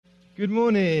Good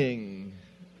morning.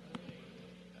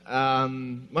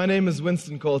 My name is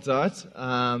Winston Coulthart,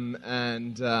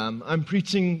 and I'm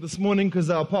preaching this morning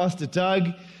because our pastor Doug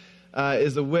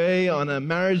is away on a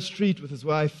marriage retreat with his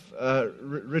wife,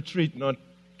 with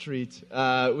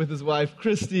his wife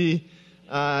Christy,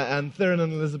 and Theron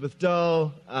and Elizabeth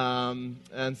Dahl.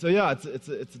 And so, yeah, it's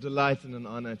a delight and an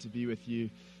honor to be with you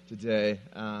today.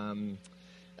 We're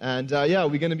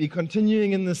going to be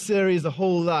continuing in this series, The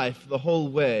Whole Life, The Whole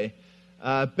Way,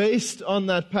 based on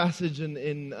that passage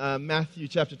in Matthew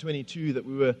chapter 22 that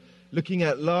we were looking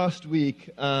at last week,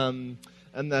 and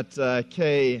that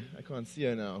Kay, I can't see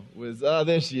her now,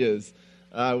 there she is,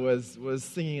 was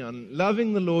singing on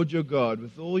loving the Lord your God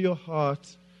with all your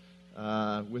heart,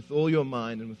 with all your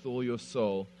mind, and with all your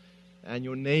soul, and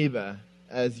your neighbor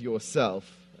as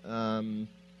yourself. And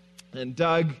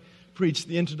Doug preached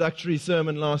the introductory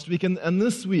sermon last week, and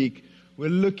this week we're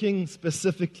looking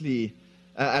specifically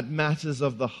at matters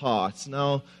of the heart.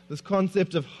 Now, this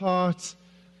concept of heart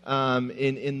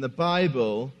in the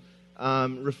Bible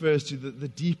refers to the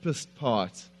deepest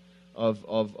part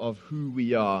of who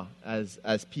we are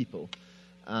as people.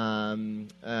 So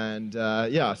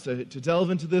to delve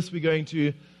into this, we're going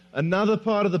to another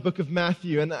part of the book of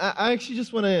Matthew, and I actually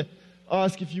just want to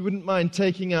ask if you wouldn't mind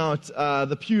taking out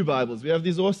the Pew Bibles. We have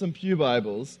these awesome Pew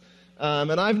Bibles,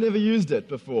 and I've never used it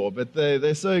before, but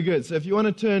they're so good. So if you want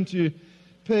to turn to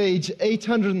page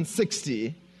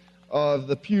 860 of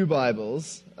the Pew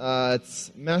Bibles,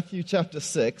 it's Matthew chapter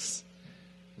 6,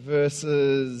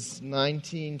 verses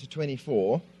 19 to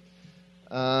 24.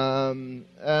 And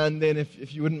then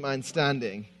if you wouldn't mind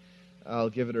standing, I'll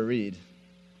give it a read.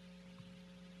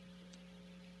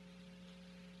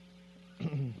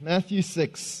 Matthew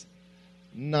 6,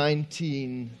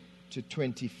 19 to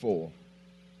 24.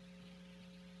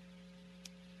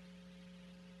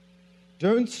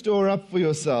 Don't store up for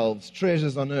yourselves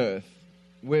treasures on earth,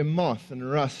 where moth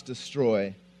and rust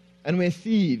destroy, and where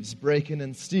thieves break in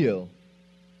and steal.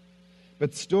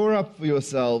 But store up for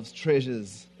yourselves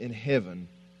treasures in heaven,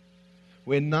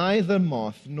 where neither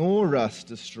moth nor rust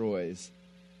destroys,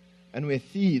 and where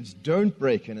thieves don't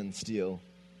break in and steal.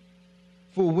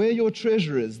 For where your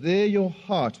treasure is, there your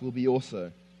heart will be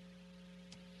also.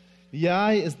 The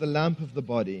eye is the lamp of the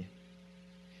body.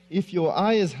 If your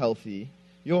eye is healthy,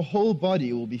 your whole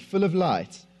body will be full of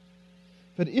light.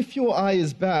 But if your eye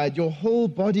is bad, your whole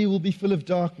body will be full of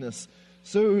darkness.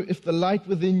 So if the light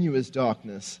within you is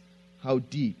darkness, how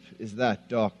deep is that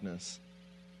darkness?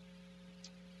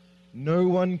 No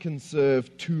one can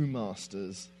serve two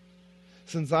masters,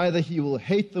 since either he will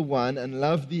hate the one and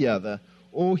love the other,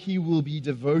 or he will be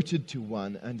devoted to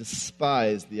one and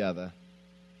despise the other.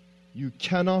 You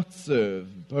cannot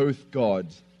serve both God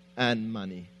and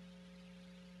money.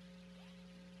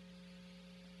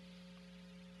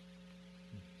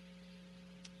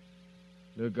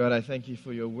 Lord God, I thank you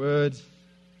for your word.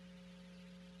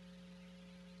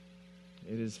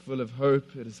 It is full of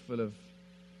hope. It is full of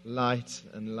light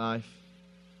and life.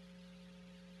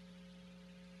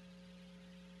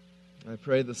 I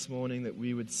pray this morning that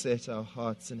we would set our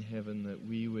hearts in heaven, that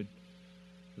we would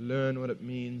learn what it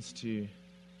means to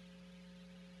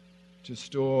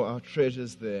store our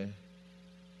treasures there.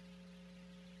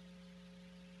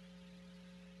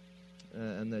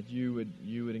 And that you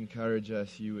would encourage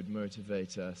us, you would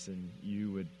motivate us, and you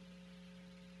would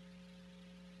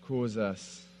cause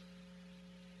us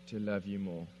to love you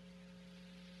more.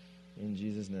 In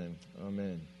Jesus' name,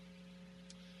 amen.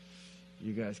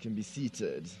 You guys can be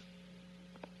seated.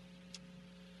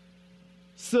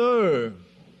 So,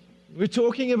 we're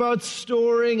talking about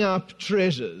storing up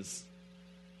treasures.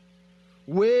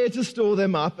 Where to store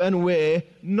them up and where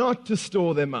not to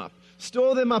store them up.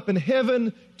 Store them up in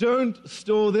heaven, don't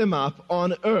store them up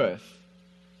on earth.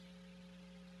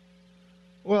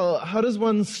 Well, how does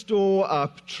one store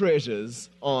up treasures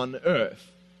on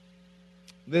earth?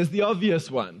 There's the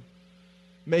obvious one.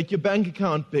 Make your bank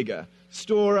account bigger.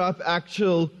 Store up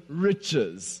actual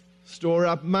riches. Store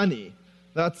up money.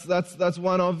 That's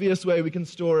one obvious way we can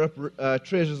store up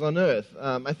treasures on earth.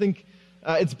 I think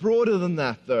it's broader than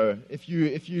that, though. If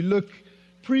you look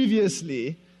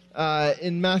previously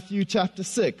in Matthew chapter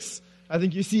 6, I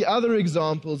think you see other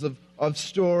examples of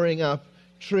storing up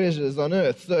treasures on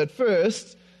earth. So at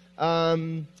first,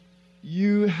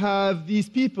 you have these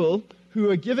people who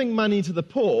are giving money to the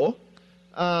poor,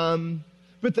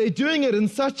 but they're doing it in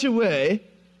such a way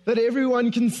that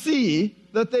everyone can see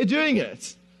that they're doing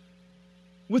it,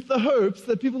 with the hopes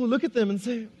that people will look at them and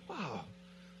say, wow,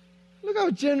 look how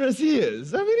generous he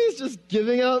is. I mean, he's just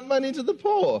giving out money to the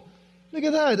poor. Look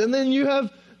at that. And then you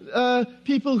have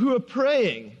people who are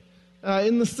praying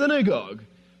in the synagogue,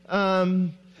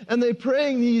 And they're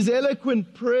praying these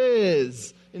eloquent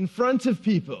prayers in front of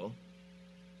people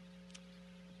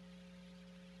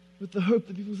with the hope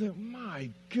that people say, my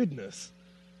goodness,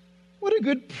 what a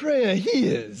good prayer he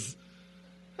is.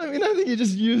 I mean, I think he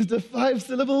just used a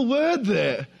 5-syllable word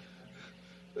there.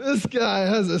 This guy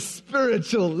has a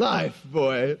spiritual life,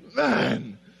 boy.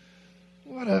 Man,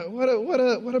 what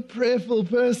a prayerful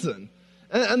person.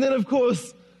 And then, of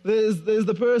course, there's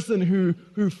the person who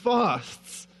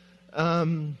fasts,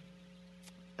 and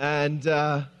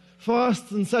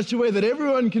fasts in such a way that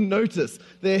everyone can notice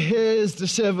their hair is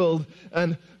disheveled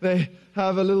and they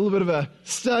have a little bit of a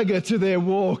stagger to their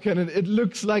walk, and it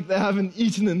looks like they haven't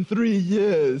eaten in 3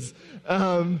 years.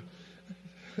 And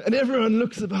everyone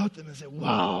looks about them and says,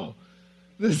 wow,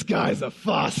 this guy's a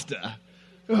faster.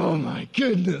 Oh my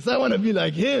goodness, I want to be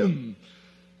like him.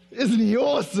 Isn't he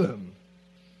awesome?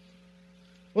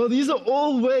 Well, these are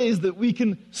all ways that we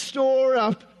can store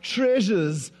up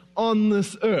treasures on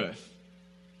this earth.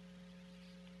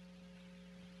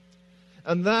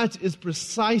 And that is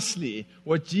precisely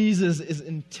what Jesus is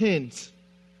intent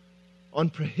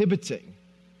on prohibiting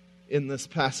in this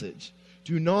passage.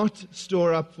 Do not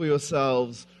store up for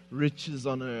yourselves riches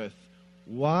on earth.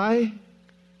 Why?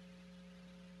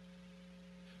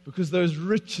 Because those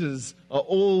riches are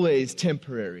always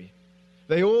temporary.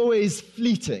 They're always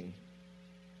fleeting.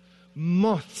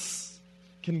 Moths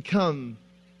can come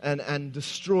and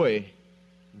destroy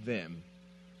them.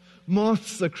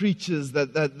 Moths are creatures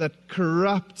that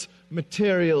corrupt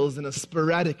materials in a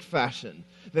sporadic fashion.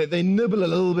 They nibble a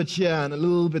little bit here and a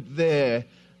little bit there.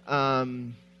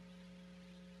 And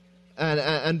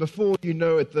before you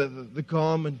know it, the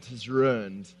garment is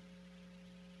ruined.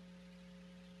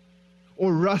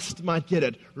 Or rust might get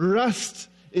it. Rust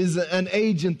is an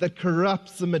agent that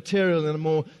corrupts the material in a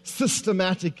more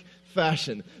systematic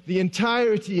fashion. The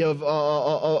entirety of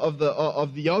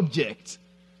the object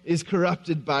is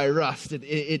corrupted by rust.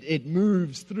 It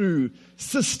moves through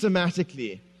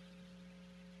systematically.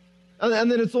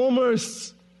 And then it's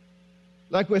almost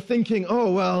like we're thinking,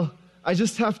 oh, well, I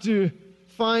just have to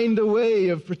find a way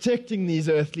of protecting these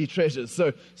earthly treasures.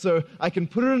 So I can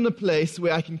put it in a place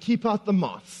where I can keep out the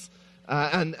moths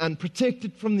and protect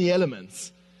it from the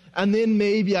elements. And then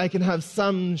maybe I can have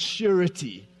some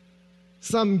surety,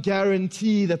 some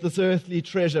guarantee that this earthly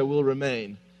treasure will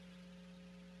remain.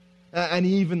 And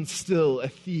even still, a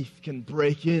thief can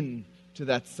break in to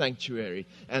that sanctuary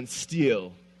and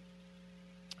steal,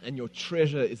 and your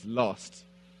treasure is lost.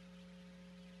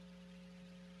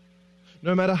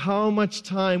 No matter how much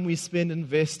time we spend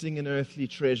investing in earthly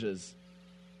treasures,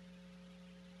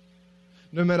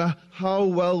 no matter how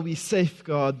well we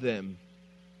safeguard them,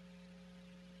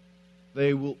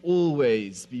 they will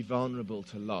always be vulnerable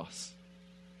to loss.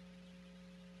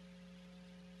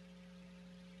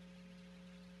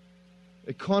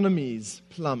 Economies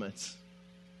plummet.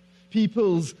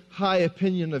 People's high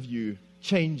opinion of you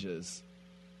changes.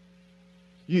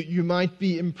 You might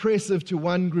be impressive to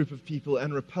one group of people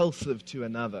and repulsive to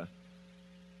another.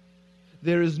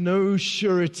 There is no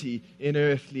surety in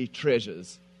earthly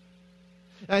treasures.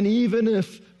 And even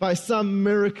if by some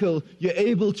miracle you're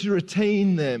able to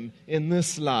retain them in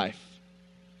this life,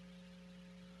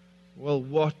 well,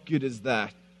 what good is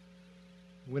that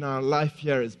when our life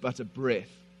here is but a breath?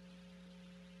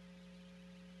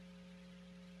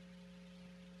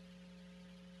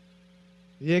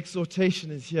 The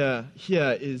exhortation here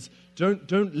is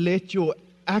don't let your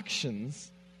actions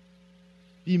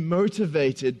be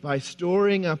motivated by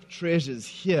storing up treasures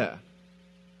here.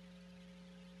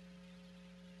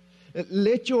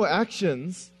 Let your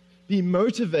actions be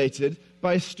motivated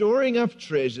by storing up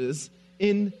treasures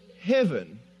in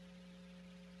heaven.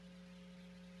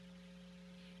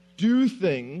 Do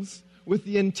things with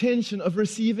the intention of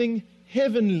receiving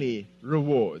heavenly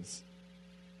rewards.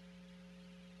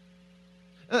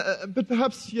 But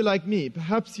perhaps you're like me.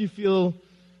 Perhaps you feel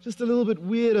just a little bit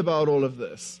weird about all of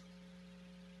this.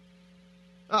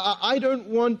 I don't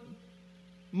want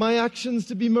my actions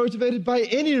to be motivated by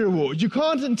any reward. You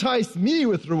can't entice me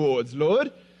with rewards, Lord.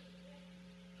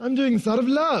 I'm doing this out of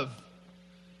love.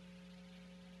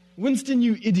 Winston,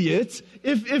 you idiot.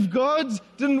 If God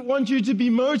didn't want you to be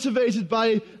motivated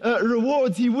by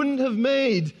rewards, He wouldn't have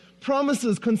made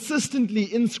promises consistently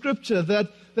in Scripture that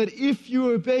if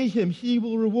you obey Him, He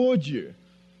will reward you.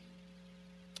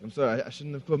 I'm sorry, I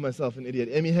shouldn't have called myself an idiot.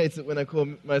 Emmy hates it when I call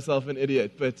myself an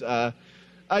idiot, but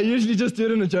I usually just do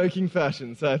it in a joking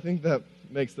fashion, so I think that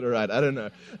makes it all right. I don't know.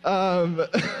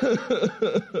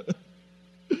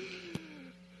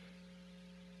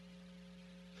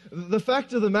 The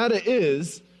fact of the matter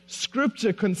is,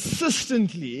 Scripture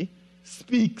consistently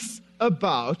speaks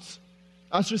about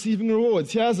us receiving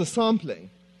rewards. Here's a sampling.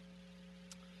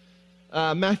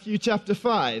 Matthew chapter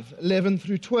 5, 11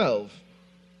 through 12.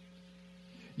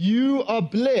 You are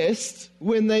blessed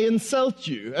when they insult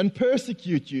you and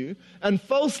persecute you and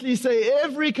falsely say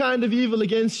every kind of evil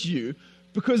against you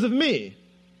because of me.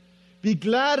 Be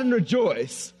glad and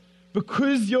rejoice,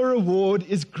 because your reward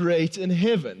is great in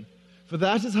heaven. For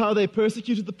that is how they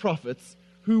persecuted the prophets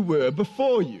who were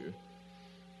before you.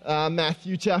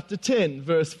 Matthew chapter 10,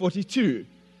 verse 42.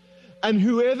 And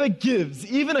whoever gives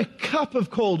even a cup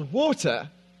of cold water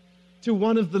to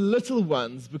one of the little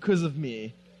ones because of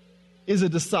me is a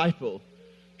disciple.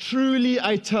 Truly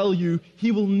I tell you,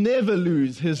 he will never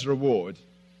lose his reward.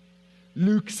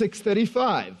 Luke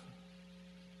 6:35.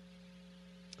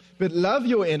 But love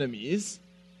your enemies,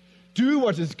 do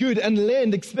what is good, and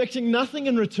lend, expecting nothing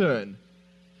in return.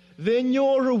 Then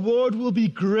your reward will be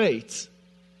great,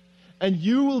 and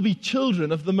you will be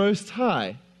children of the Most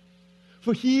High.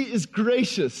 For he is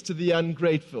gracious to the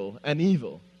ungrateful and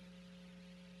evil.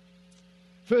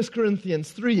 1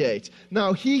 Corinthians 3:8.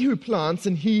 Now he who plants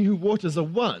and he who waters are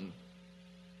one,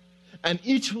 and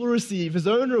each will receive his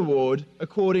own reward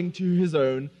according to his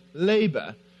own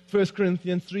labor. 1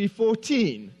 Corinthians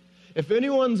 3:14. If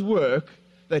anyone's work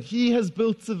that he has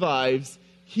built survives,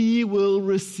 he will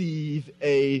receive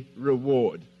a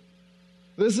reward.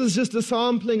 This is just a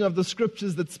sampling of the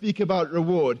scriptures that speak about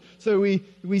reward. So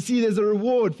we see there's a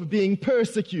reward for being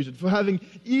persecuted, for having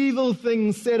evil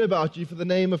things said about you for the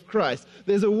name of Christ.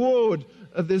 There's a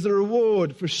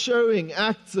reward for showing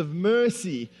acts of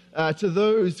mercy to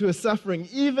those who are suffering,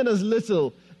 even as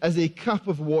little as a cup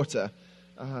of water.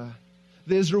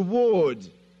 There's reward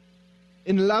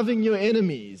in loving your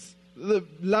enemies,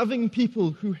 loving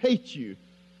people who hate you.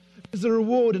 There's a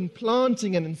reward in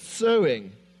planting and in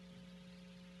sowing.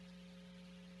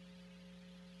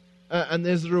 And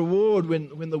there's a reward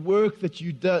when the work that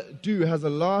you do has a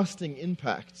lasting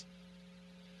impact.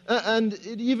 And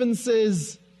it even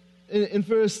says in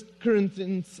 1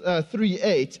 Corinthians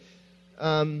 3:8,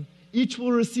 each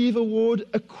will receive a reward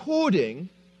according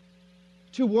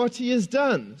to what he has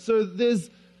done. So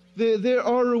there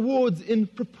are rewards in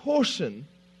proportion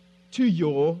to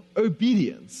your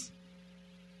obedience.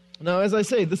 Now, as I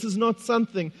say, this is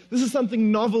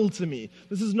something novel to me.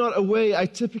 This is not a way I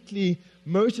typically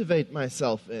motivate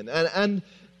myself in. And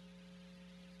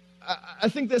I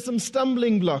think there's some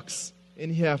stumbling blocks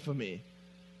in here for me.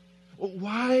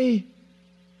 Why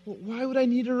would I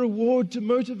need a reward to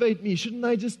motivate me? Shouldn't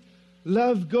I just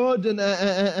love God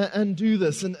and do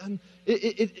this? And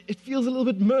it feels a little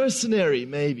bit mercenary,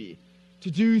 maybe, to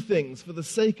do things for the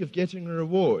sake of getting a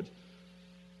reward.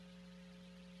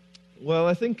 Well,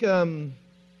 I think a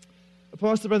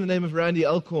pastor by the name of Randy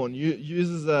Alcorn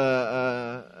uses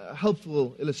a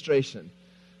helpful illustration.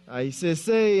 He says,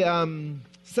 say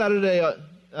Saturday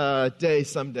day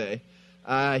someday,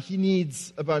 he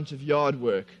needs a bunch of yard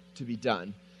work to be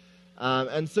done.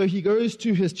 And so he goes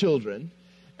to his children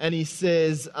and he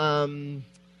says, I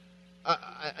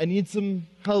need some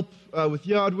help with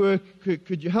yard work.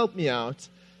 Could you help me out?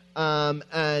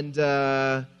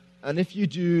 And if you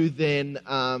do, then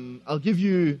I'll give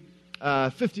you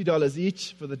 $50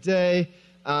 each for the day.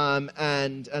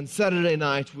 And Saturday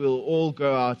night, we'll all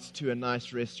go out to a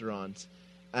nice restaurant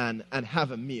and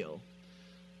have a meal.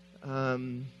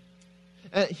 And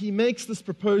he makes this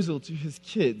proposal to his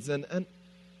kids. And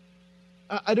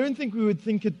I don't think we would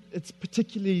think it's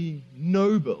particularly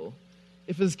noble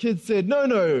if his kids said,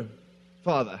 no,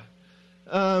 Father,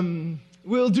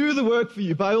 we'll do the work for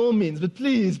you by all means, but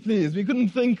please, we couldn't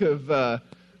think of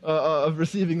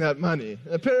receiving that money.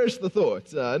 Perish the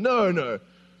thought. No,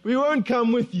 we won't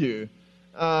come with you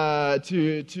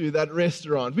to that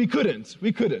restaurant. We couldn't.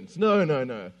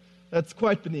 No. That's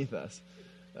quite beneath us.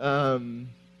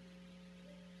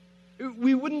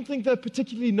 We wouldn't think that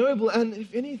particularly noble, and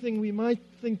if anything, we might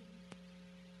think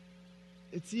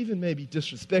it's even maybe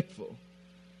disrespectful.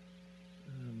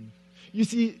 You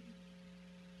see,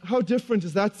 how different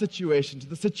is that situation to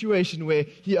the situation where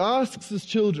he asks his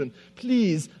children,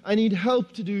 please, I need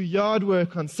help to do yard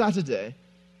work on Saturday.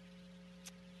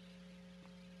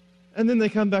 And then they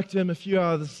come back to him a few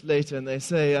hours later and they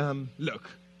say,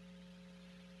 look,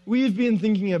 we've been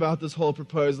thinking about this whole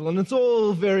proposal and it's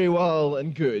all very well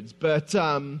and good, but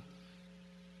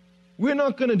we're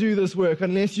not going to do this work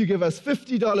unless you give us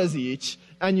 $50 each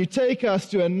and you take us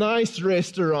to a nice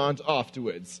restaurant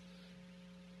afterwards.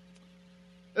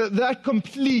 That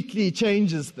completely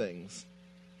changes things.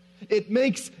 It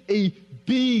makes a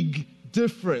big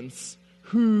difference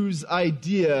whose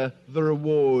idea the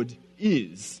reward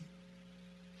is.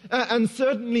 And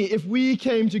certainly if we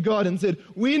came to God and said,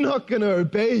 we're not going to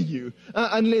obey you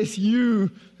unless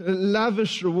you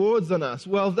lavish rewards on us,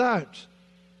 well, that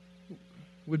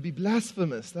would be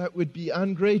blasphemous. That would be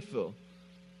ungrateful.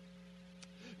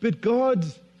 But God,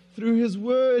 through His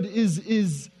Word,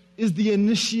 is the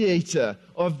initiator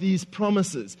of these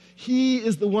promises. He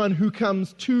is the one who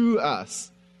comes to us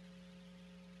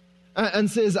and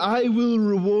says, I will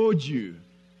reward you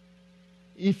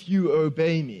if you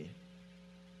obey me.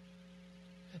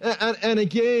 And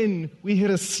again, we hit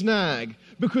a snag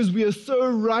because we are so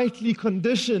rightly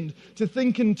conditioned to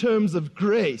think in terms of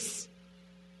grace.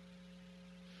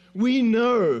 We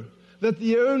know that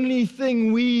the only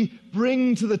thing we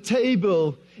bring to the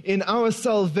table in our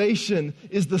salvation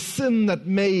is the sin that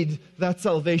made that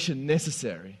salvation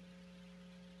necessary.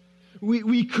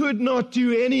 We could not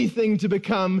do anything to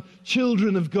become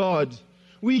children of God.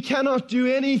 We cannot do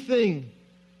anything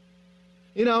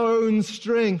in our own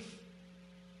strength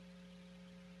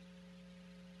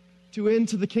to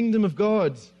enter the kingdom of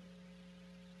God.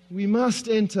 We must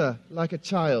enter like a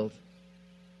child.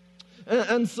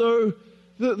 And so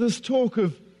this talk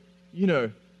of,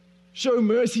 show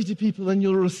mercy to people and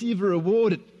you'll receive a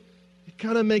reward, it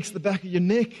kind of makes the back of your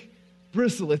neck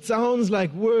bristle. It sounds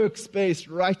like works-based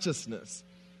righteousness.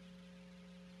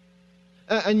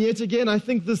 And yet again, I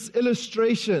think this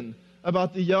illustration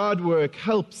about the yard work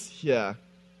helps here.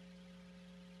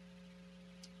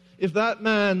 If that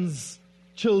man's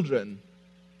children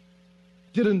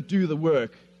didn't do the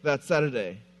work that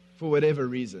Saturday for whatever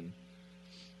reason,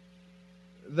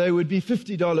 they would be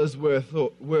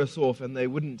 $50 worse off, and they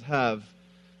wouldn't have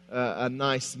a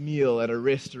nice meal at a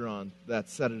restaurant that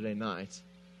Saturday night.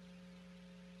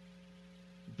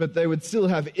 But they would still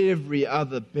have every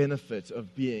other benefit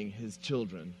of being his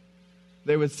children.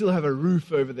 They would still have a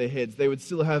roof over their heads. They would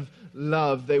still have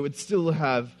love. They would still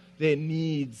have their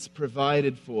needs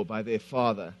provided for by their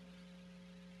father.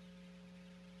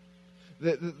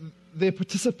 Their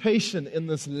participation in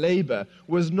this labor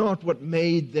was not what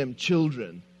made them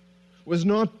children, was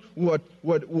not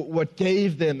what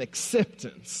gave them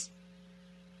acceptance.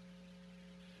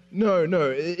 No.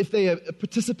 If they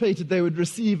participated, they would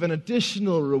receive an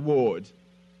additional reward.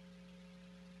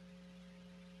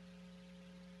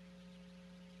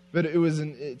 But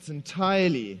it's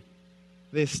entirely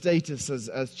their status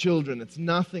as children. It's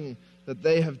nothing that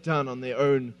they have done on their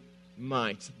own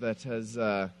might that has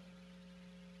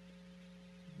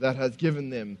given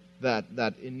them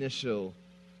that initial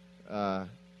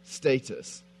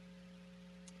status.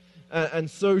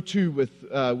 And so too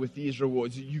with these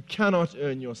rewards. You cannot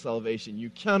earn your salvation. You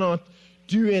cannot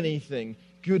do anything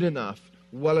good enough,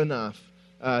 well enough,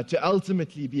 to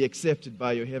ultimately be accepted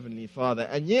by your Heavenly Father.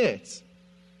 And yet,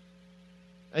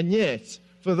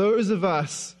 for those of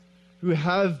us who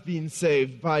have been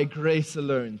saved by grace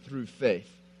alone through faith,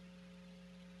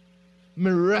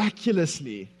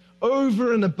 miraculously,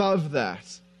 over and above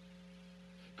that,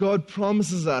 God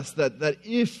promises us that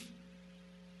if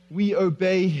we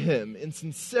obey Him in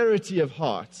sincerity of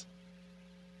heart,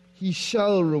 He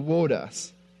shall reward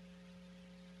us.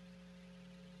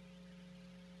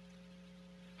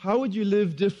 How would you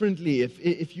live differently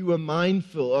if you were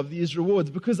mindful of these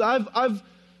rewards? Because I've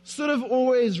sort of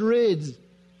always read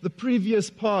the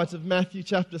previous part of Matthew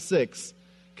chapter 6,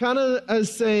 kind of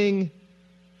as saying,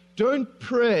 don't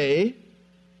pray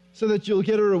so that you'll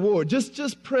get a reward.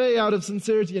 Just pray out of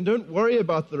sincerity and don't worry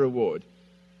about the reward.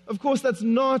 Of course, that's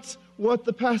not what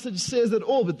the passage says at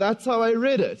all, but that's how I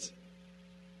read it.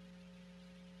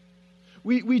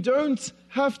 We don't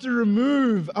have to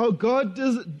remove our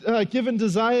God-given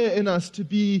desire in us to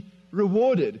be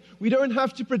rewarded. We don't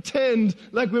have to pretend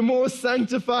like we're more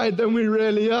sanctified than we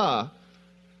really are.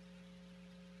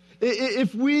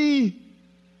 If we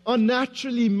are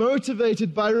naturally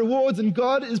motivated by rewards and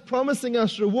God is promising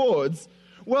us rewards,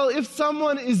 well, if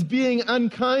someone is being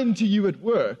unkind to you at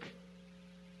work,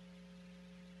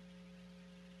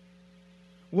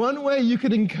 one way you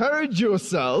could encourage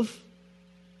yourself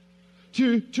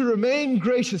to remain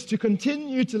gracious, to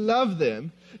continue to love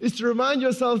them, is to remind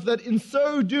yourself that in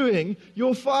so doing,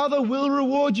 your Father will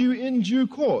reward you in due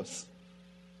course.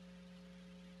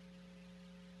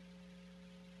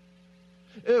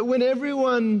 When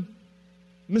everyone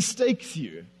mistakes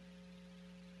you,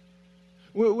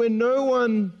 when no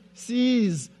one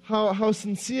sees how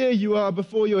sincere you are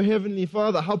before your Heavenly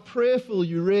Father, how prayerful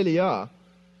you really are,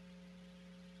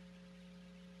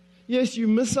 yes, you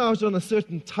miss out on a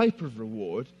certain type of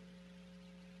reward,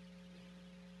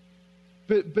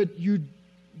 but you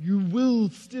will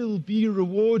still be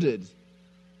rewarded.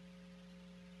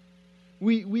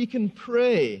 We can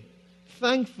pray,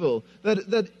 thankful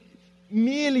that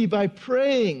merely by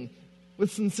praying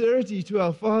with sincerity to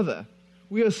our Father,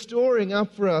 we are storing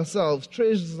up for ourselves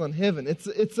treasures on heaven.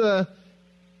 It's a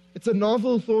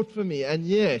novel thought for me, and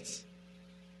yet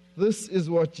this is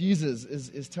what Jesus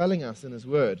is telling us in His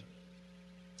Word.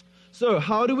 So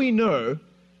how do we know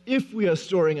if we are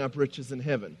storing up riches in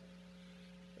heaven?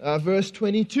 Verse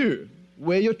 22,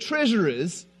 where your treasure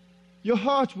is, your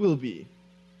heart will be.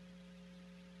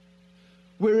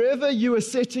 Wherever you are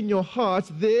setting your heart,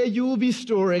 there you will be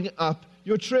storing up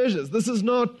your treasures. This is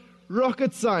not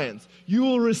rocket science. You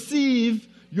will receive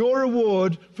your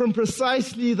reward from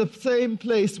precisely the same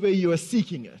place where you are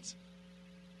seeking it.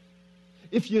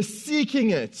 If you're seeking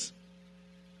it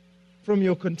from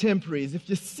your contemporaries, if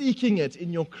you're seeking it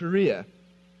in your career,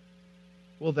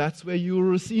 well, that's where you will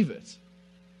receive it.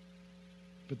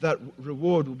 But that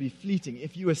reward will be fleeting.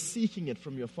 If you are seeking it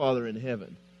from your Father in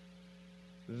heaven,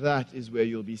 that is where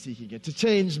you'll be seeking it. To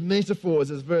change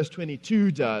metaphors, as verse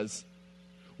 22 does,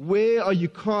 where are you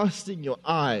casting your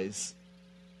eyes?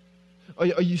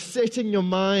 Are you setting your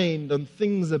mind on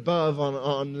things above,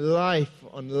 on life,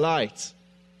 on light?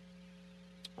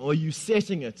 Or are you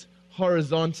setting it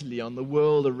horizontally on the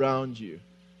world around you?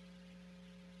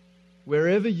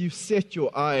 Wherever you set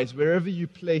your eyes, wherever you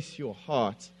place your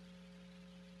heart,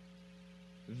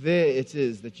 there it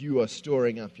is that you are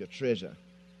storing up your treasure.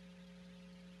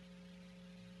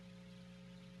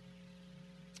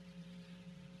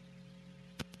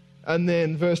 And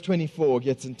then verse 24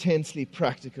 gets intensely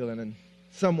practical and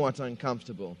somewhat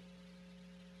uncomfortable.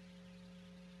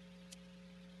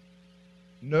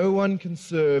 No one can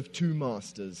serve two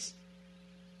masters,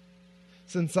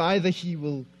 since either he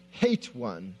will hate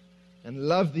one and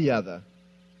love the other,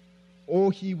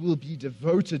 or he will be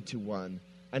devoted to one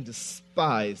and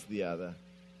despise the other.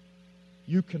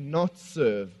 You cannot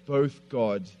serve both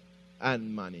God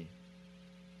and money.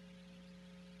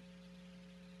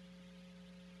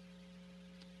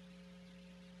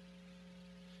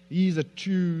 These are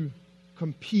two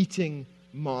competing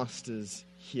masters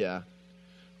here.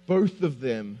 Both of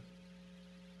them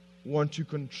want to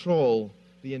control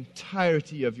the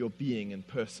entirety of your being and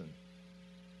person.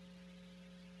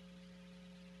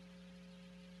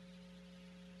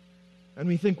 And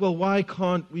we think, well, why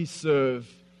can't we serve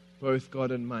both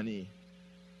God and money?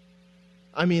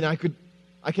 I mean, I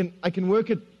can work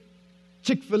at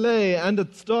Chick-fil-A and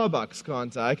at Starbucks,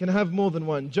 can't I? I can have more than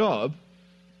one job.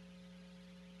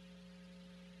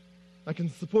 I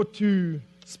can support two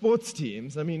sports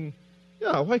teams. I mean,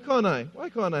 yeah, why can't I? Why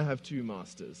can't I have two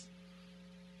masters?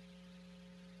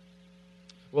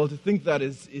 Well, to think that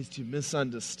is to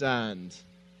misunderstand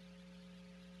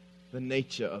the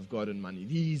nature of God and money.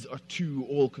 These are two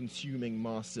all-consuming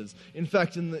masters. In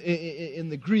fact, in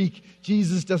the Greek,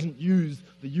 Jesus doesn't use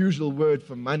the usual word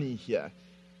for money here.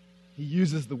 He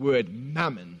uses the word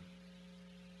mammon.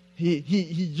 He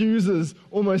uses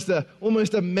almost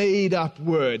a made-up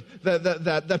word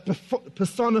that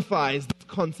personifies the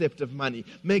concept of money,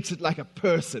 makes it like a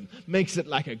person, makes it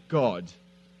like a god.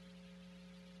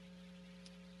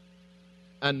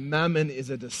 And mammon is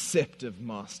a deceptive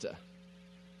master.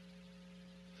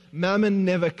 Mammon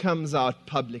never comes out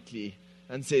publicly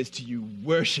and says to you,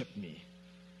 worship me.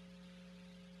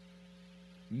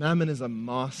 Mammon is a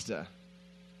master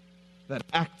that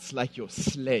acts like your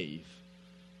slave.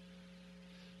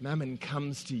 Mammon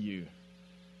comes to you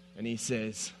and he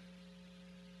says,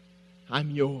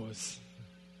 I'm yours.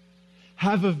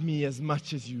 Have of me as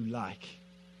much as you like.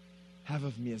 Have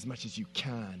of me as much as you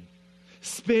can.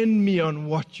 Spend me on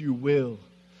what you will.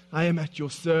 I am at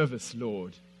your service,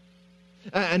 Lord.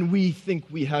 And we think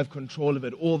we have control of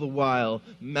it. All the while,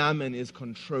 mammon is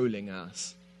controlling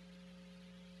us.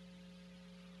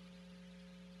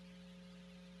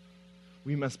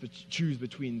 We must choose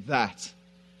between that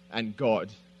and God.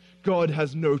 God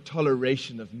has no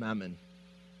toleration of mammon.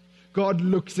 God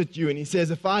looks at you and he says,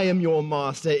 if I am your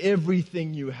master,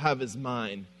 everything you have is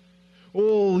mine.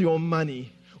 All your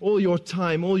money, all your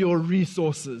time, all your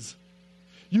resources.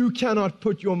 You cannot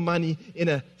put your money in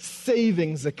a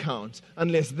savings account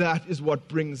unless that is what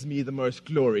brings me the most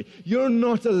glory. You're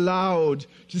not allowed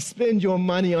to spend your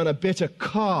money on a better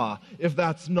car if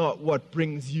that's not what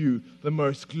brings you the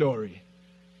most glory.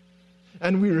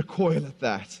 And we recoil at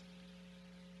that.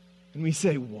 And we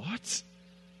say, what?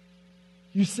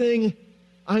 You're saying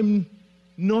I'm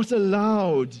not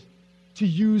allowed to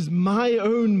use my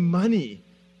own money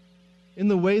in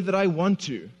the way that I want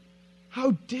to?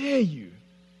 How dare you?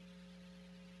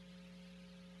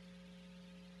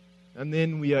 And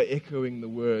then we are echoing the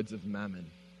words of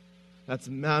mammon. That's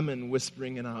mammon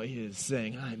whispering in our ears,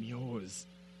 saying, I'm yours.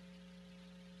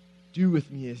 Do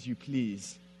with me as you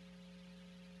please.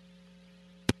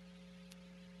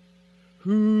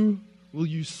 Who will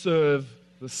you serve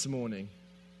this morning?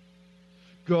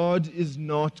 God is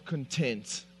not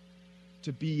content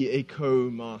to be a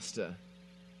co-master.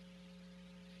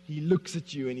 He looks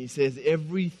at you and he says,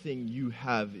 everything you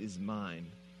have is mine.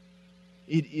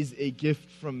 It is a gift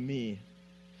from me.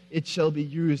 It shall be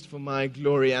used for my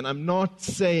glory. And I'm not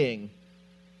saying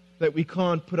that we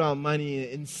can't put our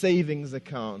money in savings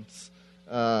accounts.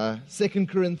 2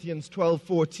 Corinthians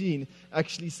 12:14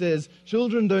 actually says,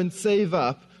 children don't save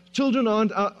up. Children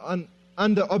aren't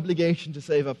under obligation to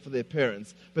save up for their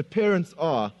parents, but parents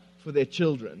are for their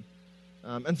children.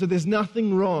 And so there's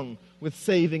nothing wrong with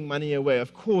saving money away.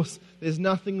 Of course, there's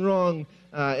nothing wrong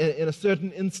in a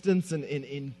certain instance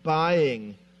in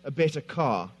buying a better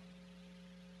car.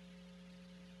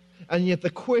 And yet the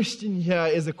question here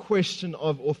is a question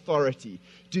of authority.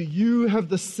 Do you have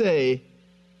the say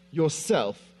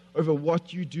yourself over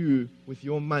what you do with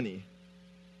your money?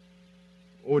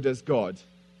 Or does God?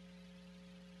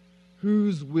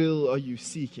 Whose will are you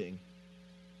seeking?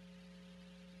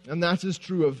 And that is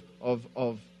true of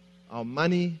our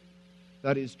money.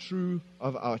 That is true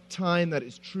of our time. That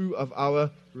is true of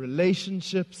our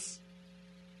relationships.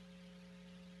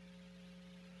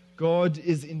 God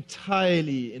is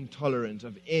entirely intolerant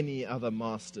of any other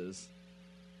masters.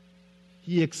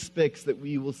 He expects that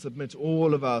we will submit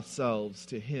all of ourselves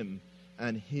to Him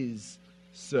and His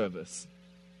service.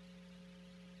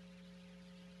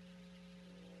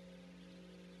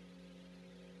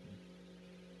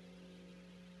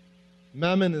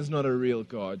 Mammon is not a real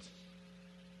God.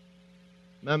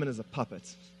 Mammon is a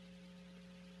puppet.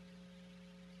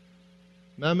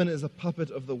 Mammon is a puppet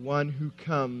of the one who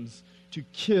comes to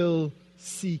kill,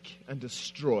 seek, and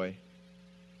destroy.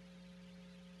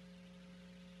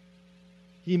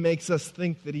 He makes us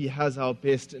think that he has our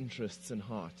best interests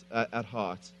at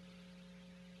heart.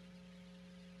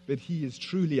 But he is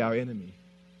truly our enemy.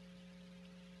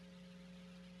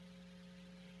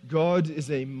 God is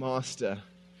a master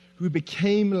who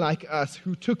became like us,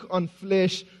 who took on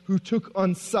flesh, who took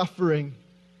on suffering,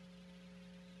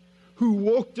 who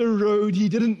walked a road he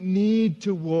didn't need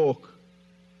to walk,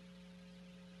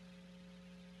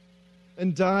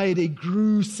 and died a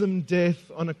gruesome death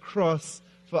on a cross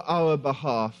for our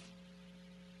behalf.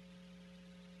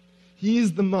 He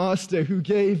is the master who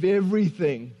gave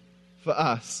everything for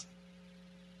us.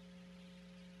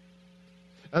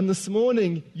 And this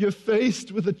morning, you're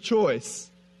faced with a choice.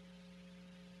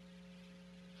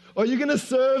 Are you going to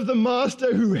serve the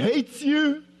master who hates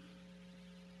you?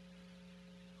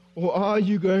 Or are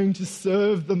you going to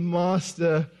serve the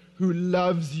master who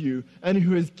loves you and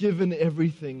who has given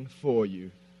everything for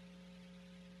you?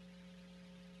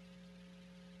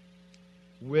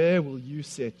 Where will you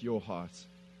set your heart?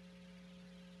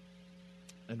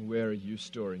 And where are you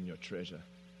storing your treasure?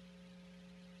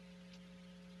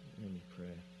 Let me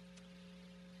pray.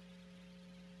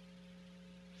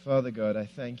 Father God, I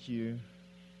thank you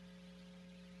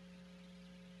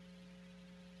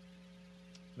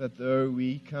that though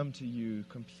we come to you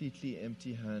completely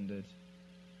empty-handed,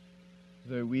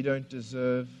 though we don't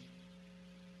deserve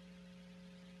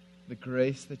the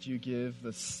grace that you give,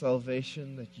 the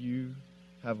salvation that you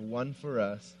have won for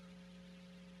us,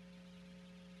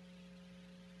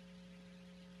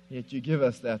 yet you give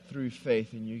us that through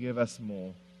faith, and you give us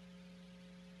more.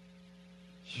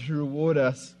 You reward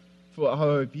us for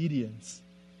our obedience,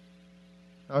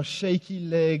 our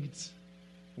shaky-legged,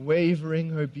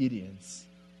 wavering obedience.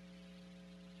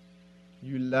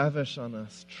 You lavish on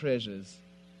us treasures.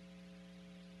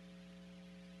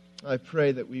 I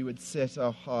pray that we would set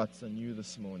our hearts on you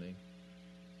this morning.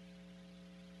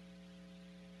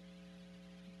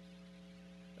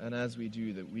 And as we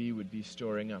do, that we would be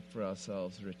storing up for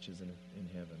ourselves riches in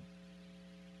heaven.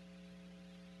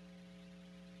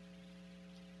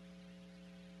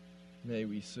 May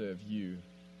we serve you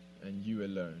and you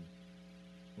alone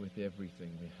with everything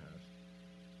we have.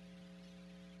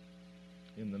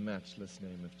 In the matchless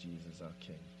name of Jesus, our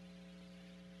King.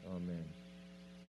 Amen.